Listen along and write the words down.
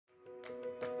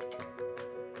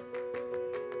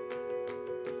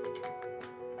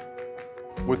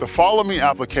With the Follow Me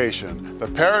application, the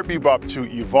Parrot Bebop 2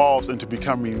 evolves into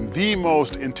becoming the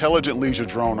most intelligent leisure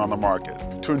drone on the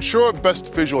market. To ensure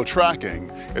best visual tracking,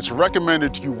 it's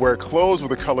recommended you wear clothes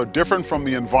with a color different from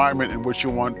the environment in which you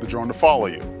want the drone to follow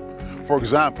you. For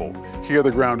example, here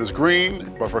the ground is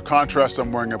green, but for contrast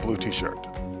I'm wearing a blue t-shirt.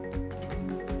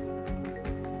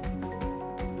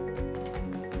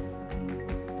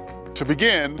 To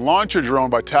begin, launch your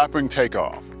drone by tapping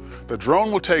takeoff. The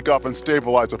drone will take off and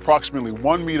stabilize approximately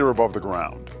 1 meter above the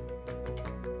ground.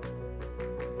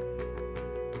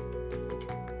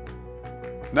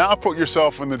 Now put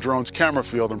yourself in the drone's camera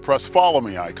field and press Follow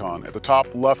Me icon at the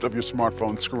top left of your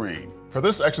smartphone screen. For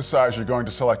this exercise, you're going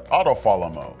to select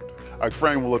Autofollow mode. A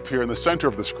frame will appear in the center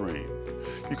of the screen.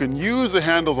 You can use the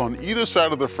handles on either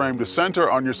side of the frame to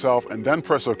center on yourself and then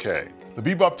press OK. The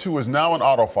Bebop 2 is now in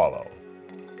Autofollow.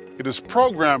 It is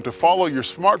programmed to follow your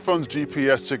smartphone's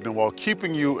GPS signal while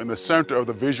keeping you in the center of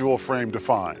the visual frame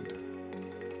defined.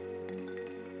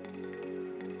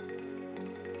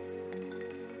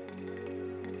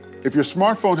 If your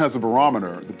smartphone has a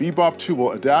barometer, the Bebop 2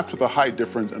 will adapt to the height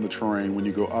difference in the terrain when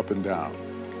you go up and down.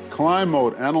 Climb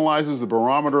mode analyzes the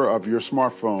barometer of your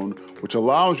smartphone, which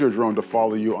allows your drone to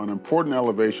follow you on important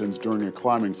elevations during a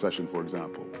climbing session, for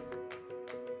example.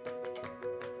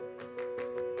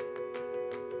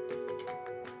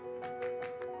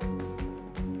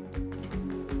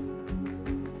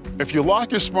 If you lock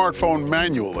your smartphone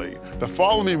manually, the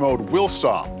Follow Me mode will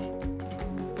stop.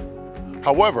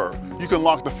 However, you can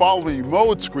lock the Follow Me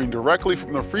mode screen directly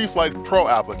from the FreeFlight Pro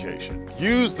application.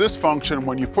 Use this function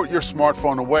when you put your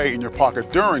smartphone away in your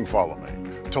pocket during Follow Me.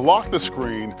 To lock the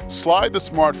screen, slide the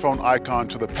smartphone icon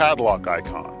to the padlock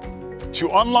icon. To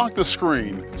unlock the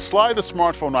screen, slide the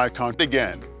smartphone icon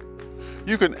again.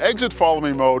 You can exit Follow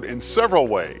Me mode in several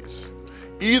ways,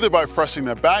 either by pressing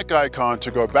the back icon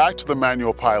to go back to the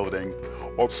manual piloting,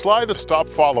 or slide the Stop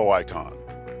Follow icon.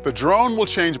 The drone will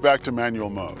change back to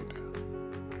manual mode.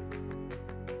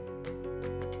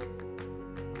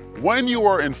 When you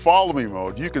are in Follow Me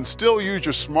mode, you can still use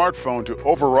your smartphone to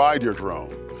override your drone.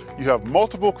 You have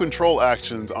multiple control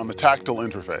actions on the tactile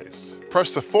interface.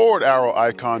 Press the forward arrow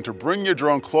icon to bring your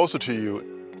drone closer to you,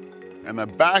 and the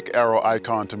back arrow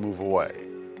icon to move away.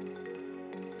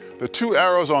 The two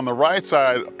arrows on the right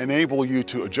side enable you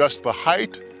to adjust the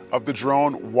height of the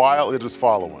drone while it is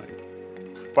following.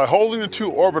 By holding the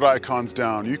two orbit icons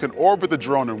down, you can orbit the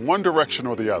drone in one direction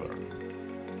or the other.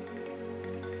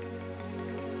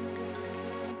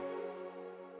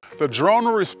 The drone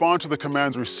will respond to the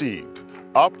commands received,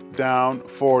 up, down,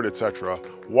 forward, etc.,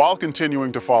 while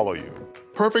continuing to follow you.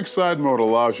 Perfect Side mode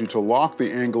allows you to lock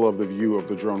the angle of the view of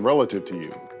the drone relative to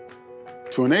you.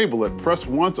 To enable it, press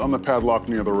once on the padlock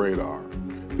near the radar.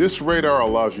 This radar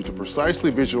allows you to precisely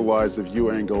visualize the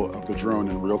view angle of the drone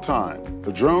in real time.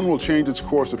 The drone will change its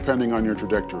course depending on your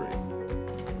trajectory.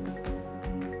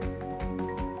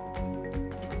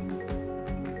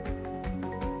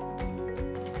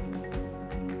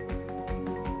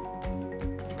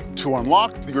 To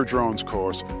unlock your drone's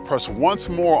course, press once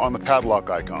more on the padlock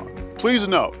icon. Please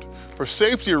note, for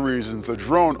safety reasons, the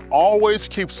drone always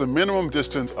keeps a minimum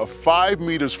distance of 5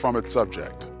 meters from its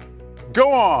subject.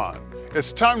 Go on!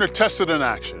 It's time to test it in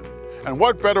action. And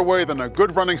what better way than a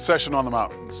good running session on the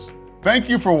mountains? Thank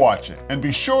you for watching, and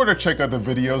be sure to check out the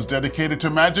videos dedicated to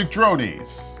Magic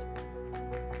Dronies.